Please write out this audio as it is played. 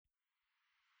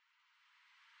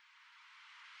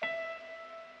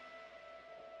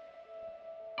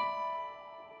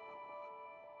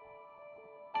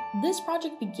This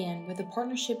project began with a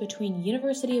partnership between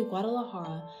University of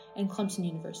Guadalajara and Clemson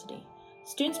University.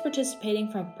 Students participating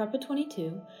from Prepa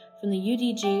 22 from the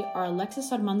UDG are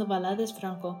Alexis Armando Valadez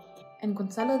Franco and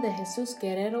Gonzalo de Jesus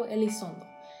Guerrero Elizondo,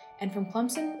 and from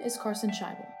Clemson is Carson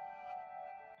Scheibel.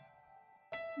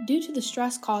 Due to the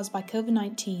stress caused by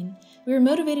COVID-19, we were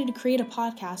motivated to create a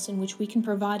podcast in which we can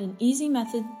provide an easy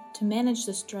method to manage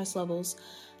the stress levels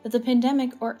that the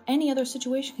pandemic or any other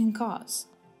situation can cause.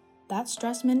 That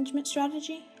stress management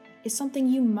strategy is something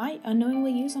you might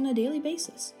unknowingly use on a daily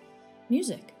basis: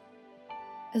 music.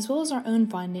 As well as our own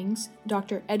findings,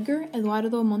 Dr. Edgar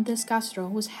Eduardo Montes Castro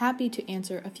was happy to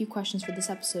answer a few questions for this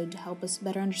episode to help us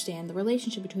better understand the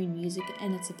relationship between music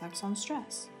and its effects on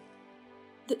stress.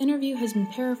 The interview has been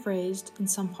paraphrased in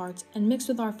some parts and mixed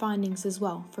with our findings as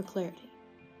well for clarity.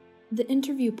 The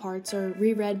interview parts are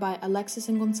reread by Alexis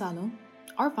and Gonzalo.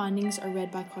 Our findings are read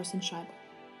by Carson Scheibel.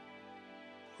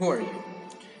 Who are you?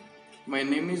 My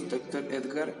name is Dr.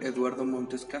 Edgar Eduardo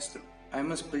Montes Castro.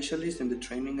 I'm a specialist in the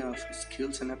training of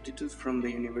skills and aptitudes from the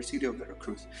University of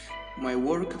Veracruz. My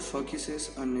work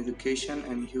focuses on education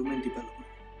and human development.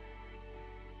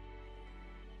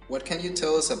 What can you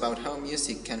tell us about how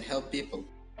music can help people?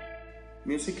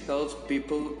 Music helps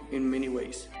people in many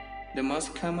ways. The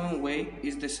most common way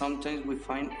is that sometimes we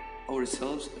find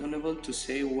ourselves unable to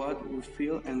say what we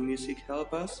feel, and music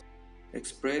helps us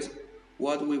express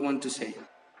what we want to say.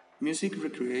 Music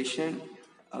recreation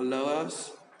allows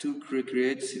us to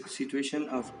recreate situations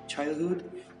of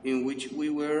childhood in which we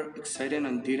were excited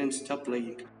and didn't stop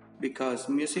playing, because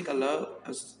music allows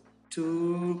us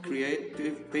to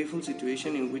create playful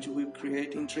situations in which we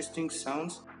create interesting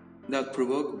sounds that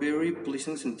provoke very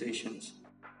pleasant sensations.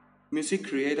 Music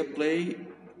creates a play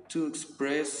to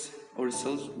express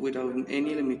ourselves without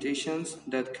any limitations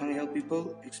that can help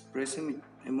people express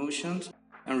emotions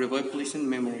and revive pleasant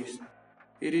memories.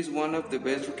 It is one of the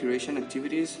best recreation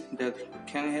activities that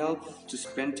can help to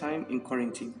spend time in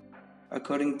quarantine,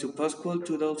 according to PostQual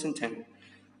 2010.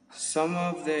 Some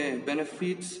of the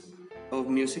benefits of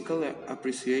musical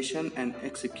appreciation and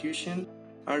execution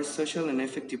are social and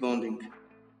affective bonding,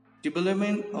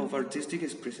 development of artistic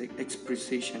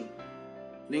expression,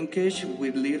 linkage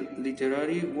with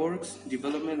literary works,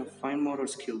 development of fine motor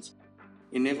skills,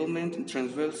 enablement and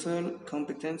transversal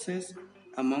competences,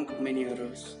 among many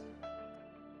others.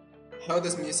 How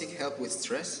does music help with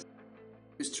stress?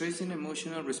 Stress is an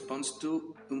emotional response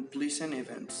to unpleasant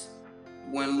events.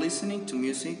 When listening to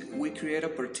music, we create a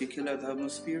particular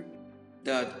atmosphere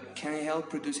that can help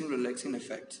producing relaxing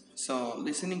effects. So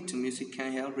listening to music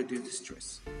can help reduce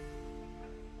stress.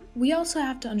 We also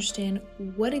have to understand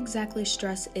what exactly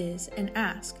stress is and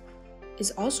ask,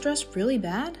 is all stress really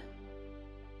bad?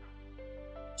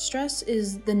 Stress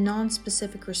is the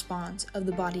non-specific response of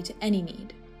the body to any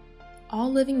need.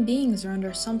 All living beings are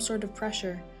under some sort of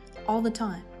pressure all the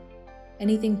time.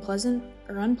 Anything pleasant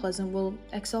or unpleasant will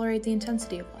accelerate the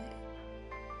intensity of life.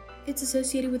 It's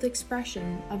associated with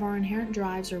expression of our inherent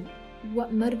drives or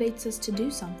what motivates us to do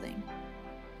something.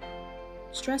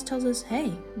 Stress tells us,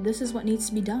 hey, this is what needs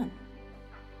to be done.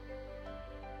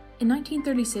 In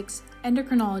 1936,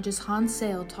 endocrinologist Hans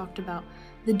Sale talked about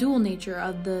the dual nature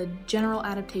of the general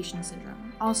adaptation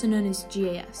syndrome, also known as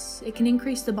GAS. It can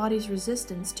increase the body's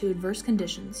resistance to adverse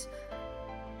conditions.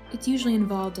 It's usually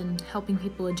involved in helping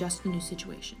people adjust to new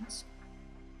situations.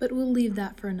 But we'll leave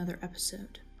that for another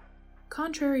episode.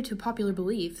 Contrary to popular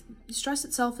belief, stress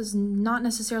itself is not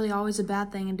necessarily always a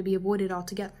bad thing and to be avoided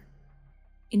altogether.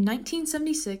 In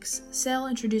 1976, Sale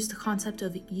introduced the concept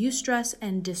of eustress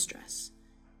and distress.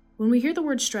 When we hear the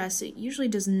word stress, it usually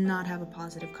does not have a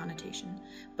positive connotation,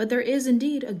 but there is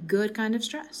indeed a good kind of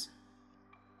stress.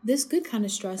 This good kind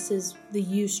of stress is the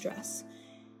eustress.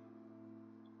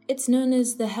 It's known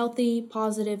as the healthy,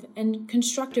 positive, and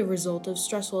constructive result of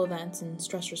stressful events and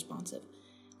stress responsive.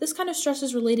 This kind of stress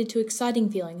is related to exciting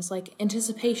feelings like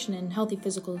anticipation and healthy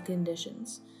physical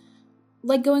conditions,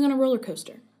 like going on a roller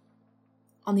coaster.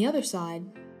 On the other side,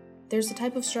 there's the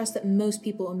type of stress that most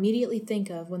people immediately think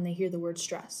of when they hear the word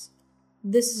stress.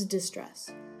 This is distress.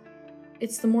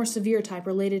 It's the more severe type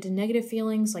related to negative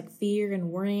feelings like fear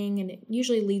and worrying, and it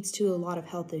usually leads to a lot of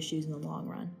health issues in the long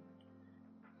run.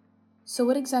 So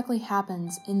what exactly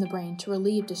happens in the brain to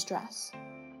relieve distress?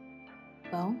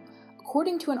 Well,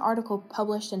 according to an article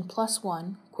published in PLOS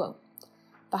ONE, quote,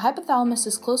 the hypothalamus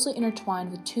is closely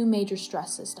intertwined with two major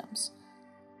stress systems.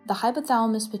 The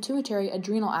hypothalamus pituitary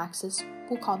adrenal axis,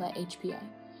 we'll call that HPA,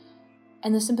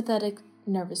 and the sympathetic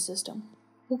nervous system,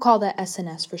 we'll call that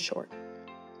SNS for short.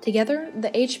 Together,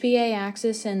 the HPA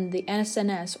axis and the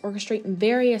SNS orchestrate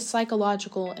various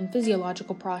psychological and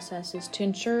physiological processes to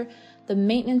ensure the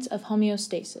maintenance of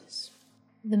homeostasis.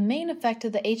 The main effect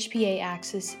of the HPA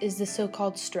axis is the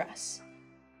so-called stress.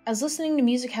 As listening to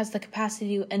music has the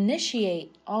capacity to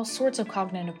initiate all sorts of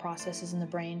cognitive processes in the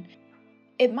brain,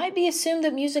 it might be assumed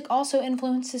that music also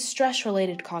influences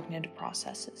stress-related cognitive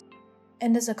processes,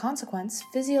 and as a consequence,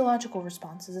 physiological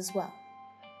responses as well.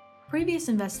 Previous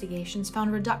investigations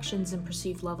found reductions in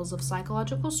perceived levels of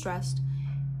psychological stress,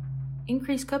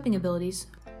 increased coping abilities,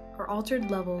 or altered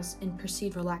levels in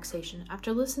perceived relaxation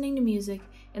after listening to music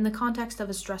in the context of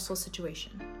a stressful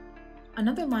situation.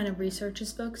 Another line of research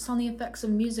is focused on the effects of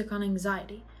music on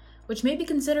anxiety, which may be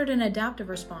considered an adaptive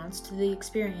response to the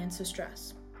experience of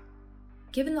stress.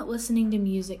 Given that listening to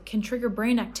music can trigger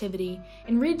brain activity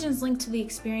in regions linked to the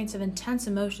experience of intense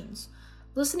emotions,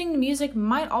 listening to music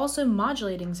might also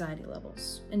modulate anxiety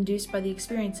levels induced by the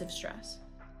experience of stress.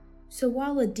 So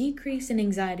while a decrease in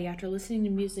anxiety after listening to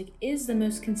music is the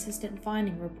most consistent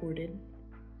finding reported,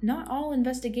 not all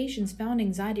investigations found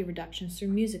anxiety reductions through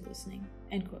music listening."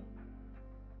 End quote.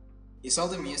 Is all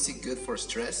the music good for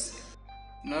stress?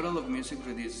 Not all of music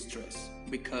reduces stress,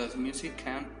 because music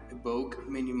can evoke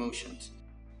many emotions,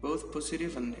 both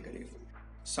positive and negative.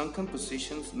 Some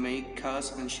compositions may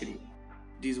cause anxiety.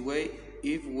 This way,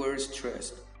 if we're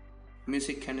stressed,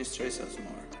 music can stress us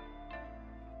more.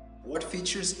 What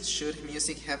features should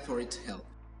music have for it to help?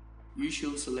 You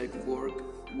should select work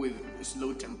with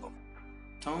slow tempo,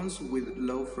 tones with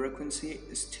low frequency,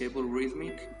 stable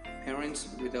rhythmic, parents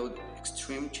without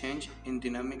extreme change in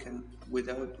dynamic and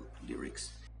without lyrics.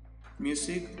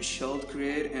 Music should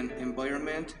create an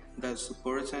environment that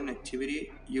supports an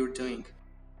activity you're doing.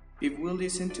 If we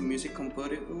listen to music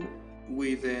compatible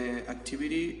with the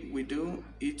activity we do,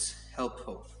 it's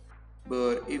helpful.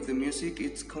 But if the music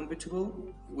is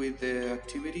compatible with the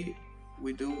activity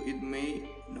we do, it may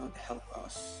not help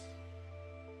us.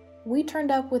 We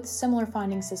turned up with similar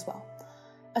findings as well.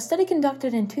 A study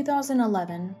conducted in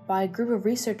 2011 by a group of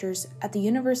researchers at the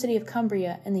University of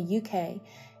Cumbria in the UK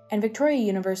and Victoria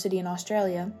University in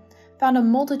Australia found a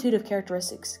multitude of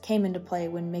characteristics came into play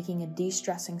when making a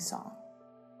de-stressing song.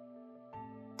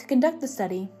 To conduct the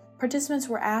study, participants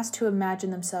were asked to imagine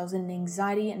themselves in an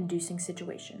anxiety-inducing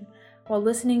situation while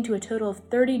listening to a total of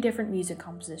 30 different music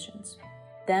compositions.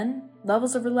 Then,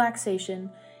 levels of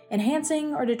relaxation,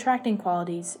 enhancing or detracting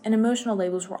qualities, and emotional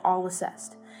labels were all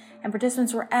assessed, and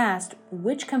participants were asked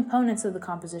which components of the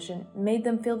composition made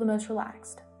them feel the most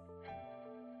relaxed.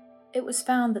 It was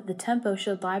found that the tempo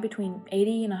should lie between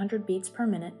 80 and 100 beats per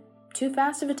minute. Too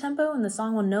fast of a tempo and the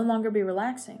song will no longer be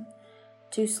relaxing.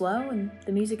 Too slow and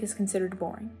the music is considered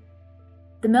boring.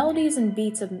 The melodies and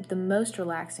beats of the most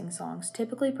relaxing songs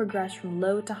typically progress from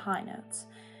low to high notes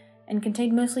and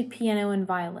contain mostly piano and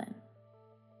violin.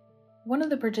 One of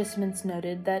the participants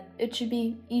noted that it should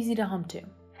be easy to hum to.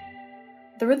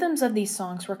 The rhythms of these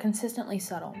songs were consistently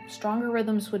subtle. Stronger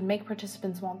rhythms would make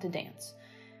participants want to dance,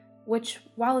 which,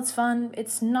 while it's fun,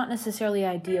 it's not necessarily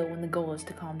ideal when the goal is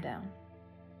to calm down.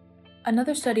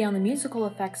 Another study on the musical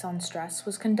effects on stress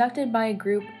was conducted by a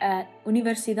group at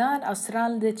Universidad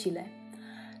Austral de Chile.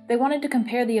 They wanted to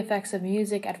compare the effects of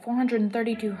music at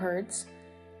 432 Hz,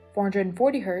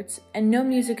 440 Hz, and no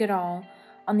music at all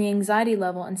on the anxiety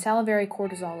level and salivary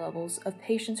cortisol levels of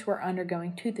patients who are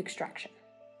undergoing tooth extraction.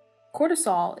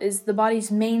 Cortisol is the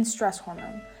body's main stress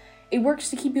hormone. It works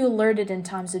to keep you alerted in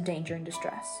times of danger and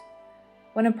distress.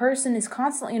 When a person is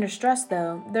constantly under stress,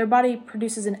 though, their body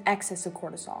produces an excess of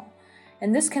cortisol,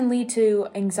 and this can lead to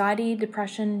anxiety,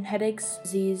 depression, headaches,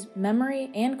 disease, memory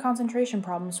and concentration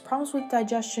problems, problems with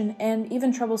digestion, and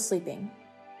even trouble sleeping.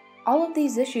 All of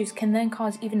these issues can then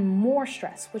cause even more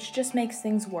stress, which just makes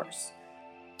things worse.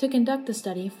 To conduct the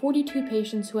study, 42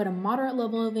 patients who had a moderate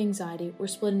level of anxiety were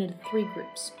split into 3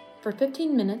 groups. For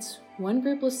 15 minutes, one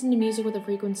group listened to music with a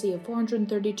frequency of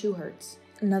 432 Hz.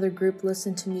 Another group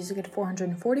listened to music at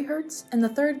 440 Hz, and the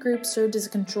third group served as a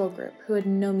control group who had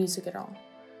no music at all.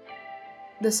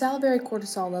 The salivary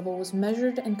cortisol level was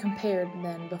measured and compared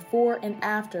then before and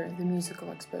after the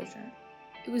musical exposure.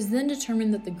 It was then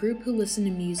determined that the group who listened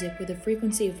to music with a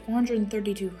frequency of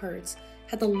 432 Hz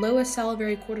had the lowest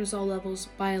salivary cortisol levels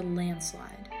by a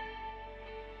landslide.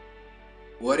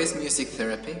 What is music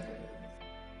therapy?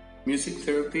 Music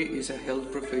therapy is a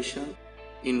health profession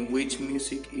in which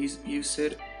music is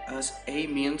used as a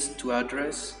means to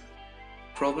address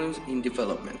problems in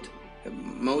development,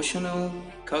 emotional,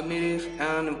 cognitive,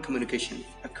 and communication.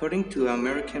 According to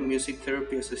American Music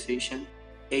Therapy Association,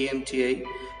 AMTA,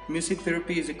 music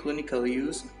therapy is a clinical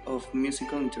use of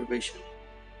musical intervention.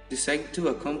 Designed to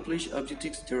accomplish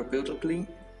objectives therapeutically,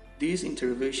 these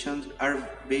interventions are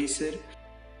based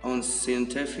on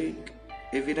scientific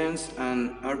evidence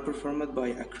and are performed by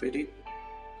accredited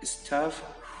staff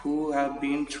who have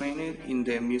been trained in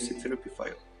the music therapy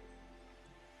field.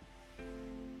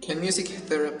 Can music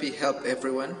therapy help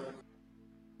everyone?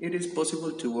 It is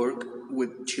possible to work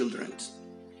with children,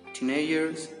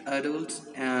 teenagers, adults,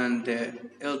 and the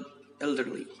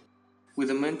elderly with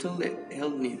the mental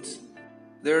health needs.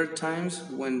 There are times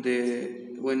when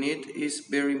it is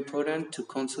very important to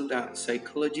consult a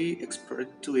psychology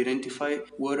expert to identify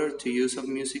whether the use of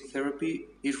music therapy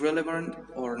is relevant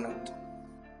or not.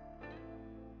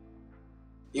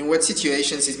 In what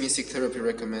situations is music therapy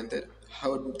recommended?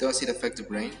 How does it affect the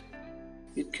brain?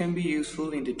 It can be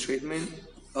useful in the treatment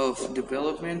of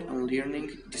development and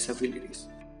learning disabilities,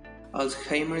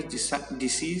 Alzheimer's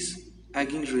disease,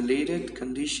 aging-related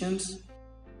conditions,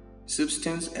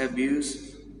 substance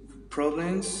abuse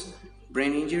problems,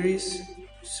 brain injuries,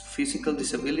 physical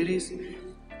disabilities,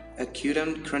 acute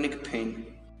and chronic pain.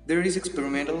 There is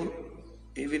experimental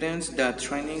evidence that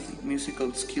training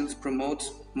musical skills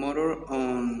promotes motor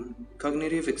and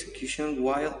cognitive execution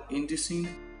while inducing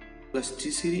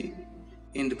plasticity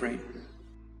in the brain.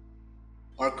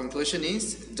 Our conclusion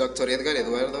is Dr. Edgar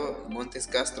Eduardo Montes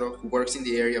Castro, who works in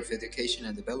the area of education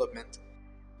and development,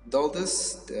 told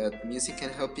us that music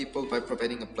can help people by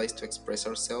providing a place to express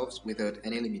ourselves without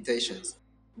any limitations.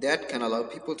 That can allow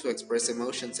people to express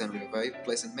emotions and revive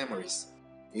pleasant memories.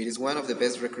 It is one of the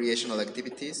best recreational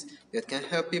activities that can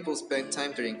help people spend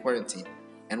time during quarantine,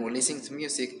 and when listening to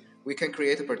music, we can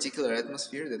create a particular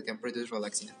atmosphere that can produce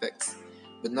relaxing effects.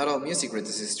 But not all music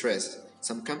reduces stress.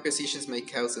 Some compositions may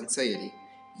cause anxiety.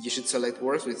 You should select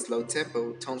works with slow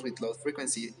tempo, tones with low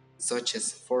frequency, such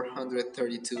as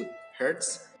 432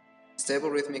 Hz, stable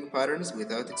rhythmic patterns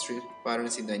without extreme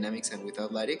patterns in dynamics and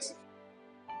without lyrics.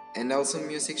 And also,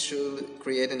 music should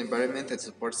create an environment that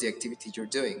supports the activity you're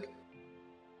doing.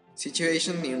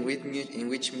 Situations in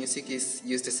which music is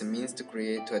used as a means to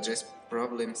address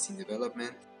problems in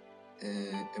development,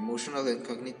 emotional and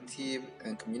cognitive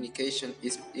and communication,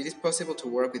 it is possible to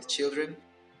work with children,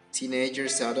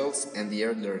 teenagers, adults, and the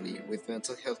elderly with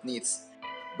mental health needs.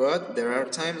 But there are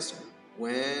times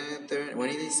when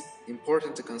it is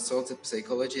important to consult a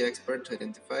psychology expert to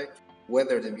identify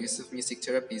whether the use of music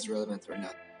therapy is relevant or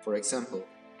not. For example,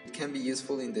 it can be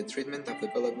useful in the treatment of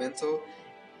developmental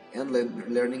and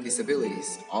learning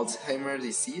disabilities, Alzheimer's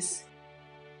disease.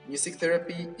 Music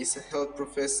therapy is a help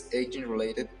process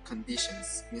aging-related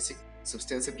conditions, music,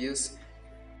 substance abuse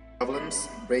problems,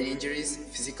 brain injuries,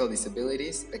 physical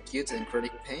disabilities, acute and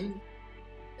chronic pain.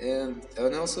 And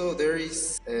also there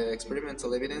is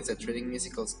experimental evidence that training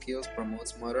musical skills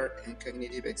promotes motor and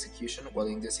cognitive execution while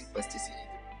inducing plasticity.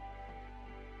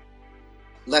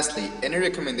 Lastly, any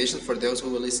recommendations for those who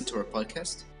will listen to our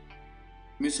podcast?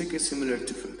 Music is similar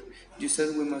to food. Just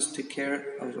as we must take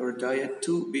care of our diet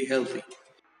to be healthy,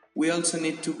 we also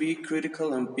need to be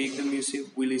critical and pick the music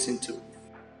we listen to.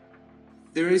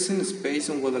 There is a space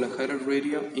on Guadalajara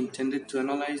Radio intended to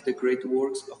analyze the great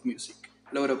works of music.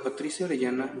 Laura Patricia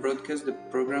Orellana broadcasts the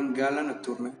program Gala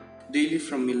Nocturna daily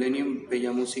from Millennium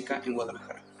Bella Música in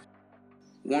Guadalajara.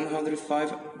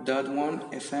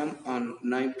 105.1 FM on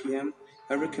 9 p.m.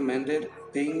 I recommended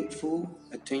paying full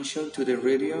attention to the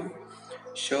radio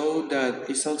show that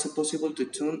it's also possible to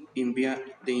tune in via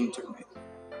the internet.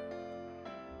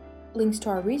 Links to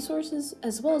our resources,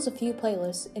 as well as a few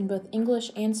playlists in both English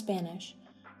and Spanish,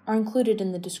 are included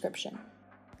in the description.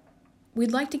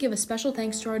 We'd like to give a special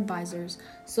thanks to our advisors,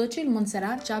 Xochitl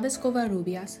Montserrat Chavez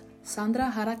Covarrubias,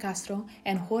 Sandra Jara Castro,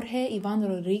 and Jorge Ivan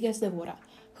Rodriguez de Bora,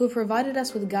 who have provided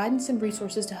us with guidance and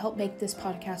resources to help make this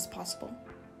podcast possible.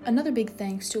 Another big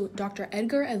thanks to Dr.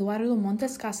 Edgar Eduardo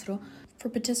Montes Castro for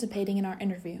participating in our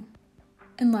interview.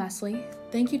 And lastly,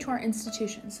 thank you to our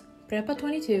institutions, Prepa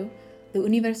 22, the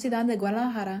Universidad de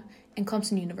Guadalajara, and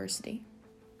Clemson University.